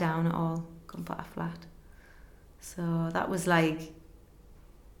 Couldn't put her down at all. Couldn't put her flat. So that was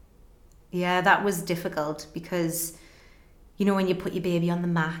that was difficult, because you know when you put your baby on the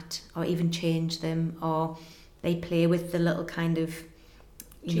mat, or even change them, or they play with the little kind of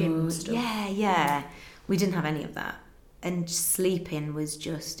stuff. Yeah. We didn't have any of that, and sleeping was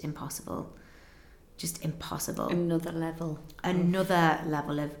just impossible. Just impossible. Another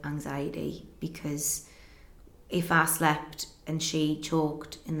level of anxiety, because if I slept and she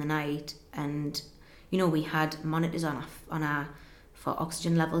choked in the night, and you know we had monitors on our for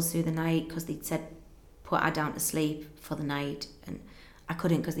oxygen levels through the night, because they'd said put her down to sleep for the night, and I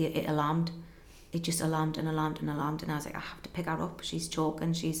couldn't, because it alarmed. It just alarmed and alarmed and alarmed, and I was like, I have to pick her up. She's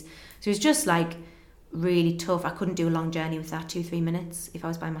choking. So it was just like really tough. I couldn't do a long journey with that 2-3 minutes if I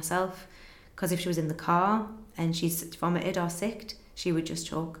was by myself, because if she was in the car and she's vomited or sicked, she would just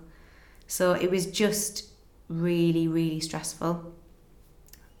choke. So it was just really, really stressful.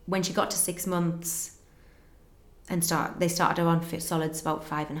 When she got to 6 months and they started her on fit solids about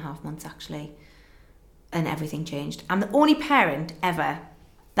 5.5 months actually, and everything changed. I'm the only parent ever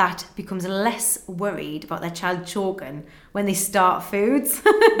that becomes less worried about their child choking when they start foods.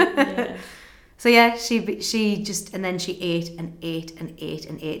 Yeah. So yeah, she just, and then she ate and ate and ate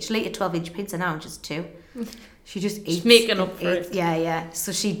and ate. She'll eat a 12-inch pizza now, just 2. She just eats. She's making up for it. Yeah.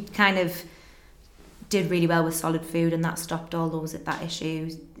 So she kind of did really well with solid food, and that stopped all that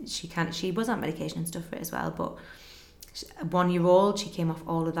issue. She was on medication and stuff for it as well, but 1-year-old, she came off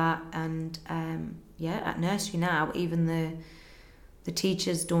all of that, and at nursery now, even the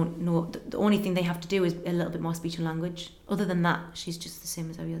teachers don't know. The only thing they have to do is a little bit more speech and language. Other than that, she's just the same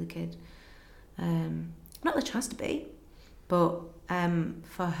as every other kid. Not that she has to be, but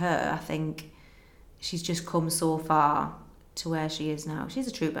for her, I think she's just come so far to where she is now. She's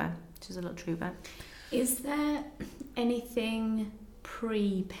a trooper. She's a little trooper. Is there anything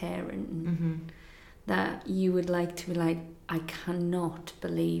pre-parenting that you would like to be like, I cannot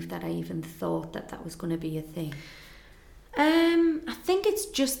believe that I even thought that was going to be a thing? I think it's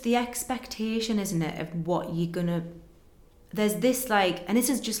just the expectation, isn't it, of what you're gonna. There's this and this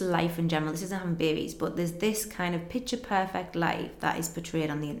is just life in general. This isn't having babies, but there's this kind of picture perfect life that is portrayed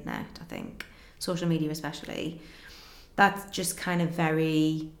on the internet. I think social media, especially, that's just kind of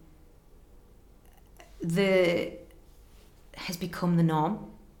very. Has become the norm.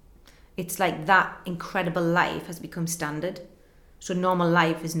 It's like that incredible life has become standard. So normal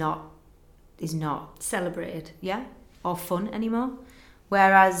life is not Celebrated. Yeah. Or fun anymore.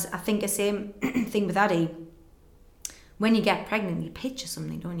 Whereas I think the same thing with Addie. When you get pregnant, you picture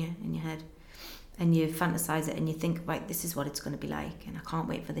something, don't you, in your head, and you fantasize it, and you think, right, this is what it's going to be like, and I can't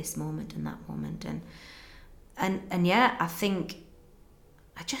wait for this moment and that moment, and yeah, I think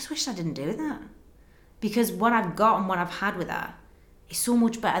I just wish I didn't do that, because what I've got and what I've had with her is so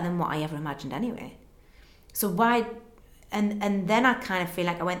much better than what I ever imagined anyway. So why? And then I kind of feel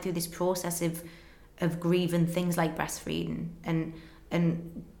like I went through this process of grieving things like breastfeeding and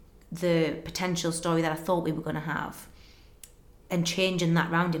the potential story that I thought we were going to have, and changing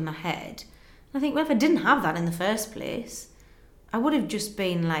that round in my head. And I think, well, if I didn't have that in the first place, I would have just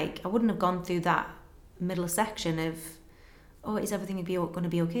been like, I wouldn't have gone through that middle section of, oh, is everything going to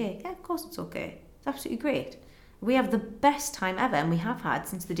be okay? Yeah, of course it's okay. It's absolutely great. We have the best time ever, and we have had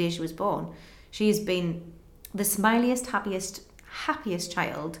since the day she was born. She has been the smiliest, happiest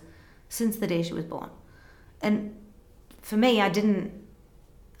child since the day she was born. And for me, I didn't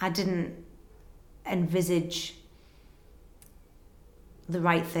envisage the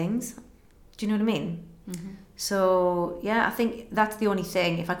right things. Do you know what I mean? Mm-hmm. So yeah, I think that's the only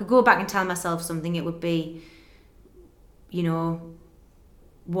thing. If I could go back and tell myself something, it would be,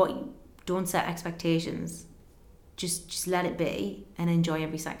 don't set expectations. just let it be and enjoy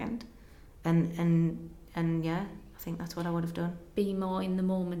every second. And yeah, I think that's what I would have done. Be more in the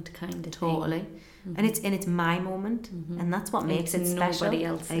moment, kind of Totally. thing. And it's my moment, and that's what makes it special. Nobody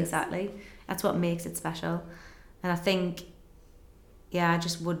else's. Exactly. That's what makes it special. And I think, yeah,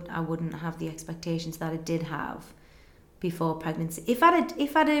 I wouldn't have the expectations that I did have before pregnancy.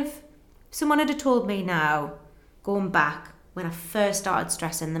 If someone had told me now, going back when I first started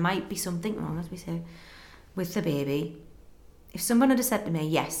stressing, there might be something wrong, as we say, with the baby. If someone had said to me,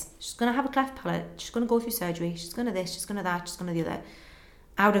 yes, she's going to have a cleft palate, she's going to go through surgery, she's going to this, she's going to that, she's going to the other,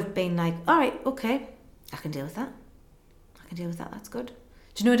 I would have been like, all right, okay, I can deal with that. That's good.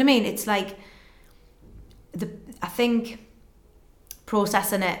 Do you know what I mean? It's like, I think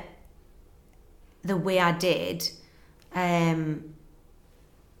processing it the way I did,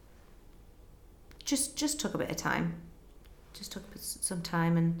 just took a bit of time. Just took some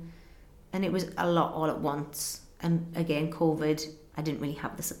time, and it was a lot all at once. And again, COVID, I didn't really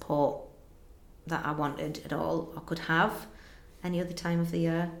have the support that I wanted at all, or could have any other time of the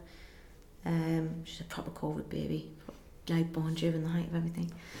year. She's a proper COVID baby, like born during the height of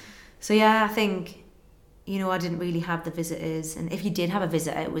everything. So yeah, I think, I didn't really have the visitors, and if you did have a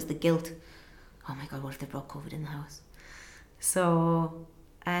visitor, it was the guilt. Oh my God, what if they brought COVID in the house? So,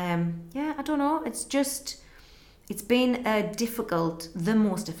 yeah, I don't know. It's been the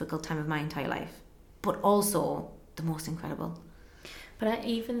most difficult time of my entire life, but also the most incredible. But I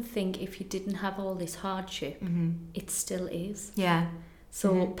even think if you didn't have all this hardship, it still is. Yeah.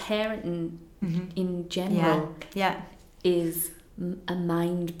 So parenting in general is a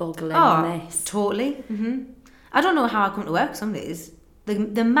mind-boggling mess. Totally. I don't know how I come to work some days.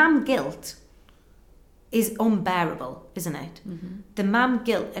 The mum guilt is unbearable, isn't it? The mum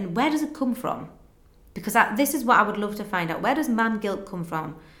guilt, and where does it come from? Because this is what I would love to find out. Where does mum guilt come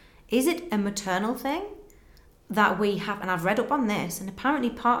from? Is it a maternal thing that we have? And I've read up on this, and apparently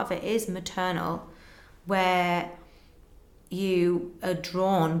part of it is maternal, where you are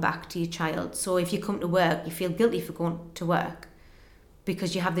drawn back to your child. So if you come to work, you feel guilty for going to work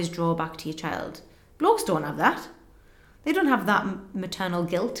because you have this drawback to your child. Blokes don't have that. They don't have that maternal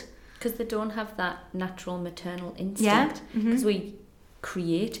guilt. Because they don't have that natural maternal instinct. Because we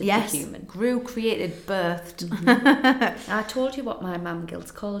created the human. Created, birthed. I told you what my mum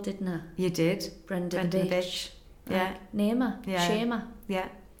guilt's called, didn't I? You did. Brenda the bitch. Yeah. Name her. Yeah. Shame her. Yeah.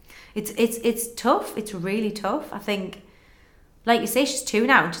 It's tough. It's really tough. I think, like you say, she's 2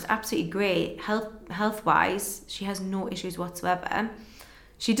 now and she's absolutely great. Health-wise, she has no issues whatsoever.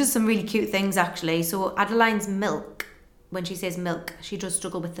 She does some really cute things, actually. So Adeline's milk, when she says milk, she does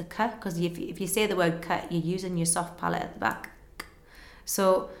struggle with the k, because if you say the word k, you're using your soft palate at the back.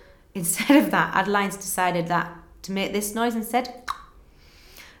 So instead of that, Adeline's decided that to make this noise instead.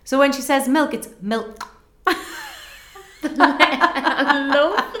 So when she says milk, it's milk. I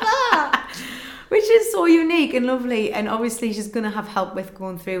love that. Which is so unique and lovely. And obviously she's going to have help with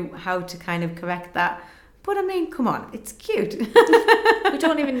going through how to kind of correct that. But I mean, come on, it's cute. We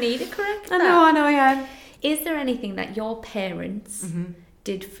don't even need to correct that. I know, yeah. Is there anything that your parents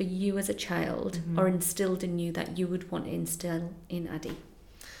did for you as a child or instilled in you that you would want to instill in Addie?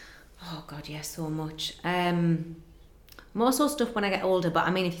 Oh God, yeah, so much. More so stuff when I get older, but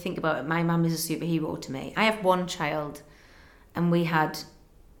I mean, if you think about it, my mum is a superhero to me. I have one child, and we had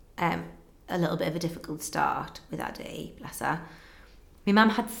a little bit of a difficult start with Addie, bless her. My mum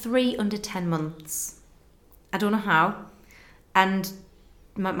had 3 under 10 months. I don't know how. And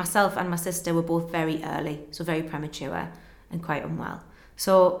myself and my sister were both very early, so very premature and quite unwell.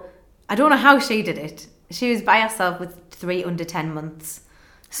 So I don't know how she did it. She was by herself with 3 under 10 months.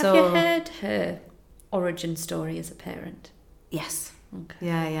 Have you heard her origin story as a parent? Yes. Okay.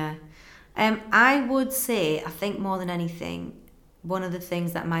 Yeah. I would say, I think more than anything, one of the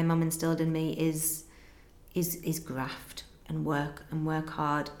things that my mum instilled in me is graft and work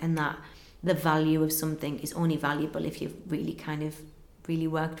hard, and that the value of something is only valuable if you've really really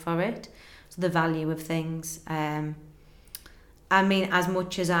worked for it. So the value of things. I mean, as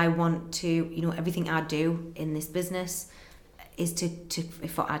much as I want to, everything I do in this business is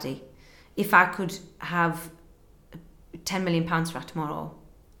for Addie. If I could have £10 million for her tomorrow,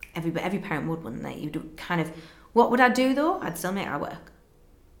 every parent would, wouldn't they? You'd kind of, what would I do though? I'd still make her work.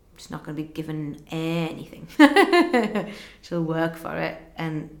 I'm just not going to be given anything. She'll work for it,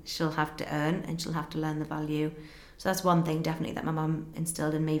 and she'll have to earn, and she'll have to learn the value. So that's one thing definitely that my mum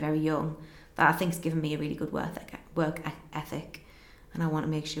instilled in me very young, that I think has given me a really good work ethic, and I want to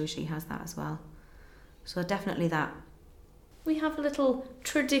make sure she has that as well. So definitely that. we have a little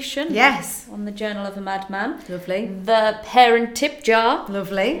tradition. Yes. On the Journal of a Madman. Lovely. The parent tip jar.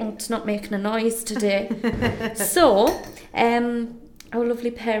 Lovely. Oh, it's not making a noise today. So, our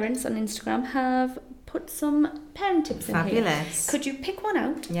lovely parents on Instagram have put some parent tips in here. Fabulous. Could you pick one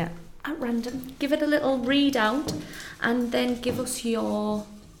out? Yeah. At random, give it a little read out, and then give us your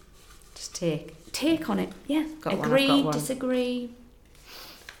Just take on it. Yeah. Got one, Agree, I've got one. disagree.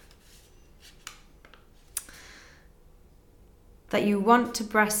 That you want to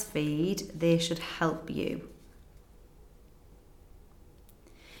breastfeed, they should help you.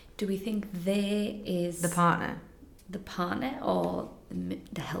 Do we think they is The partner. the partner, or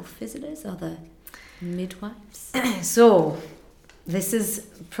the health visitors, or the midwives? So, this is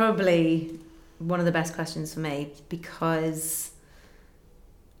probably one of the best questions for me, because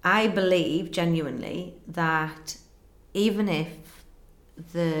I believe genuinely that even if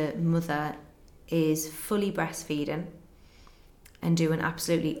the mother is fully breastfeeding and doing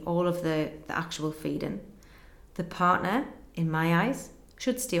absolutely all of the actual feeding, the partner, in my eyes,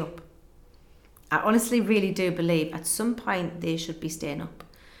 should stay up. I honestly really do believe at some point they should be staying up.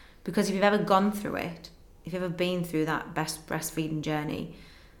 Because if you've ever gone through it, if you've ever been through that best breastfeeding journey,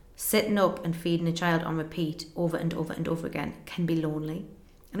 sitting up and feeding a child on repeat over and over and over again can be lonely.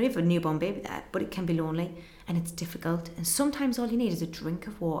 I know you have a newborn baby there, but it can be lonely and it's difficult. And sometimes all you need is a drink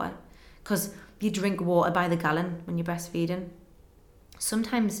of water, because you drink water by the gallon when you're breastfeeding.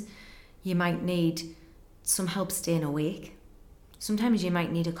 Sometimes you might need some help staying awake. Sometimes you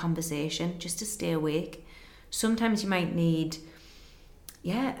might need a conversation just to stay awake. Sometimes you might need,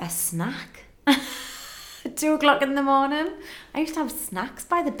 a snack. 2 o'clock in the morning. I used to have snacks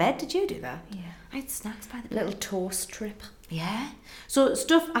by the bed. Did you do that? Yeah. I had snacks by the bed. Little toast strip. Yeah. So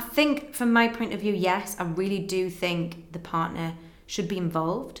stuff, I think from my point of view, yes, I really do think the partner should be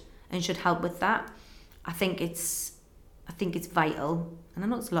involved and should help with that. I think it's vital, and I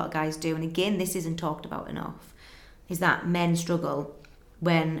know it's a lot of guys do, and again, this isn't talked about enough, is that men struggle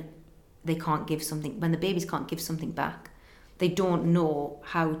when they can't give something, when the babies can't give something back. They don't know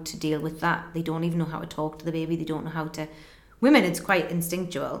how to deal with that. They don't even know how to talk to the baby. They don't know how to... Women, it's quite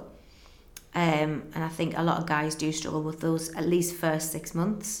instinctual. And I think a lot of guys do struggle with those, at least first 6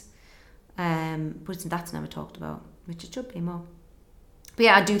 months. But that's never talked about, which it should be more. But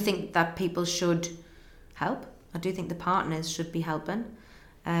yeah, I do think that people should help. I do think the partners should be helping.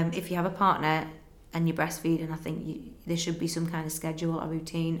 If you have a partner and you're breastfeeding, I think there should be some kind of schedule or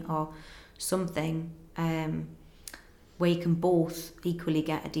routine or something where you can both equally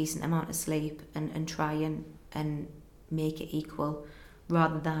get a decent amount of sleep and try and make it equal,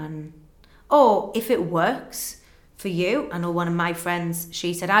 rather than, if it works for you. I know one of my friends,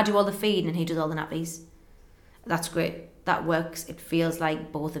 she said, I do all the feeding and he does all the nappies. That's great. That works. It feels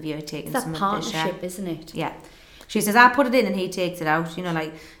like both of you are taking some of the share. It's that partnership, isn't it? Yeah. She says, I put it in and he takes it out,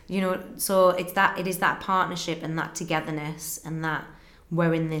 so it is that partnership and that togetherness and that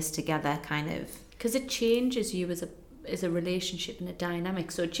we're in this together kind of. Because it changes you as a relationship and a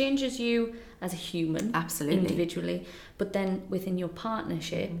dynamic. So it changes you as a human. Absolutely. Individually. But then within your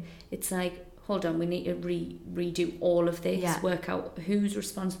partnership, it's like, hold on, we need to redo all of this, work out who's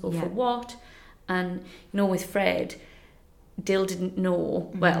responsible for what. And, with Fred, Dill didn't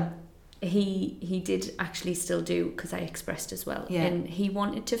know, well, he did actually still do, because I expressed as well. Yeah. And he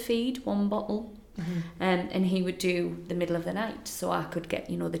wanted to feed one bottle, and he would do the middle of the night, so I could get,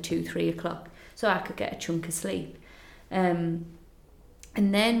 the 2-3 o'clock, so I could get a chunk of sleep. And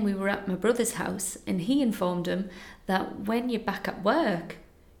then we were at my brother's house, and he informed him that when you're back at work,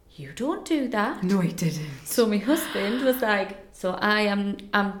 you don't do that. No, he didn't. So my husband was like, so I'm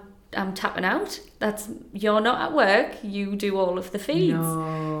tapping out. You're not at work. You do all of the feeds.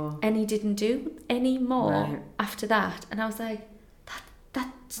 No. And he didn't do any more after that. And I was like,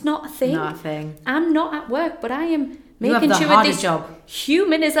 that's not a thing. Not a thing. I'm not at work, but I am making sure that this job.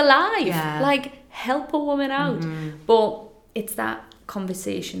 Human is alive. Yeah. Like, help a woman out. But it's that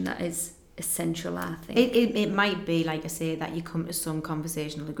conversation that is essential, I think. It might be, like I say, that you come to some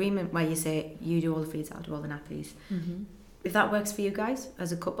conversational agreement where you say, you do all the feeds, I'll do all the nappies. If that works for you guys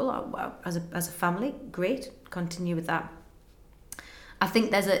as a couple or as a family, great. Continue with that. I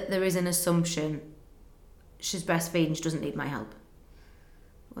think there is an assumption she's breastfeeding, she doesn't need my help.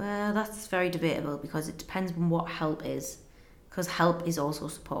 Well, that's very debatable, because it depends on what help is. Because help is also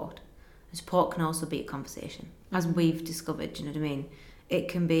support. And support can also be a conversation, as we've discovered. Do you know what I mean? It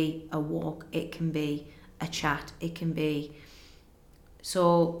can be a walk. It can be a chat. It can be.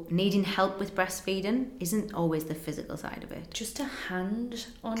 So needing help with breastfeeding isn't always the physical side of it. Just a hand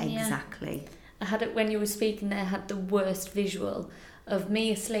on you. Exactly. I had it when you were speaking there. I had the worst visual of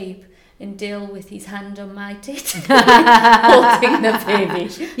me asleep and Dale with his hand on my tit, holding the baby.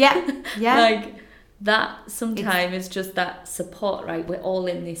 Yeah. Like that sometimes is just that support, right? We're all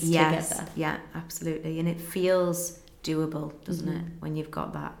in this together. Yeah, absolutely. And it feels doable, doesn't it? When you've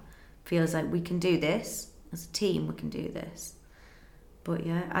got that. Feels like we can do this. As a team, we can do this. But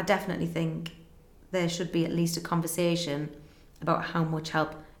yeah, I definitely think there should be at least a conversation about how much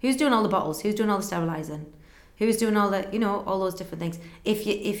help. Who's doing all the bottles? Who's doing all the sterilising? Who's doing all the, all those different things? If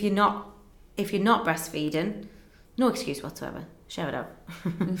you're not breastfeeding, no excuse whatsoever. Share it out.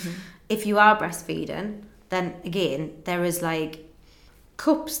 If you are breastfeeding, then again there is like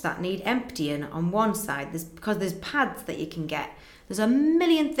cups that need emptying on one side. Because there's pads that you can get. There's a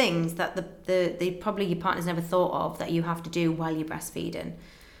million things that the probably your partner's never thought of that you have to do while you're breastfeeding.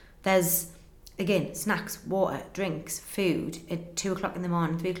 There's again snacks, water, drinks, food at 2 o'clock in the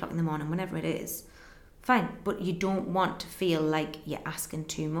morning, 3 o'clock in the morning, whenever it is. Fine, but you don't want to feel like you're asking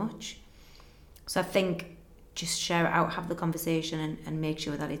too much. So I think just share it out, have the conversation and make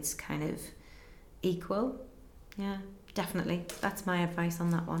sure that it's kind of equal. Yeah, definitely. That's my advice on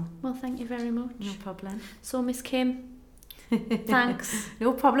that one. Well, thank you very much. No problem. So, Miss Kim, thanks.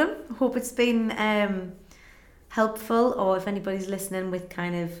 No problem. Hope it's been helpful, or if anybody's listening with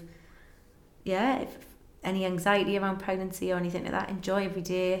kind of, if any anxiety around pregnancy or anything like that, enjoy every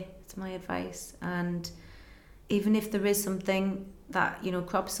day. It's my advice. And even if there is something that,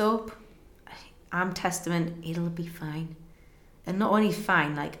 crops up, I'm testament, it'll be fine. And not only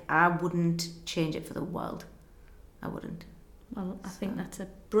fine, like I wouldn't change it for the world. I wouldn't. Well, I think that's a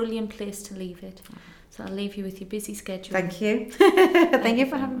brilliant place to leave it. So I'll leave you with your busy schedule. Thank you. Thank you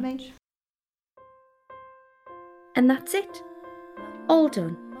for having me. And that's it. All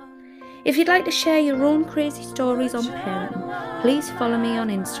done. If you'd like to share your own crazy stories on parenting, please follow me on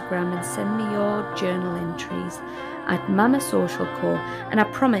Instagram and send me your journal entries at Mama Social Co, and I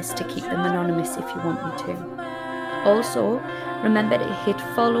promise to keep them anonymous if you want me to. Also, remember to hit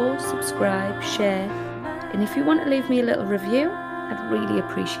follow, subscribe, share, and if you want to leave me a little review, I'd really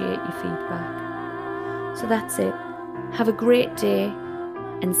appreciate your feedback. So that's it. Have a great day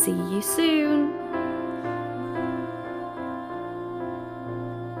and see you soon.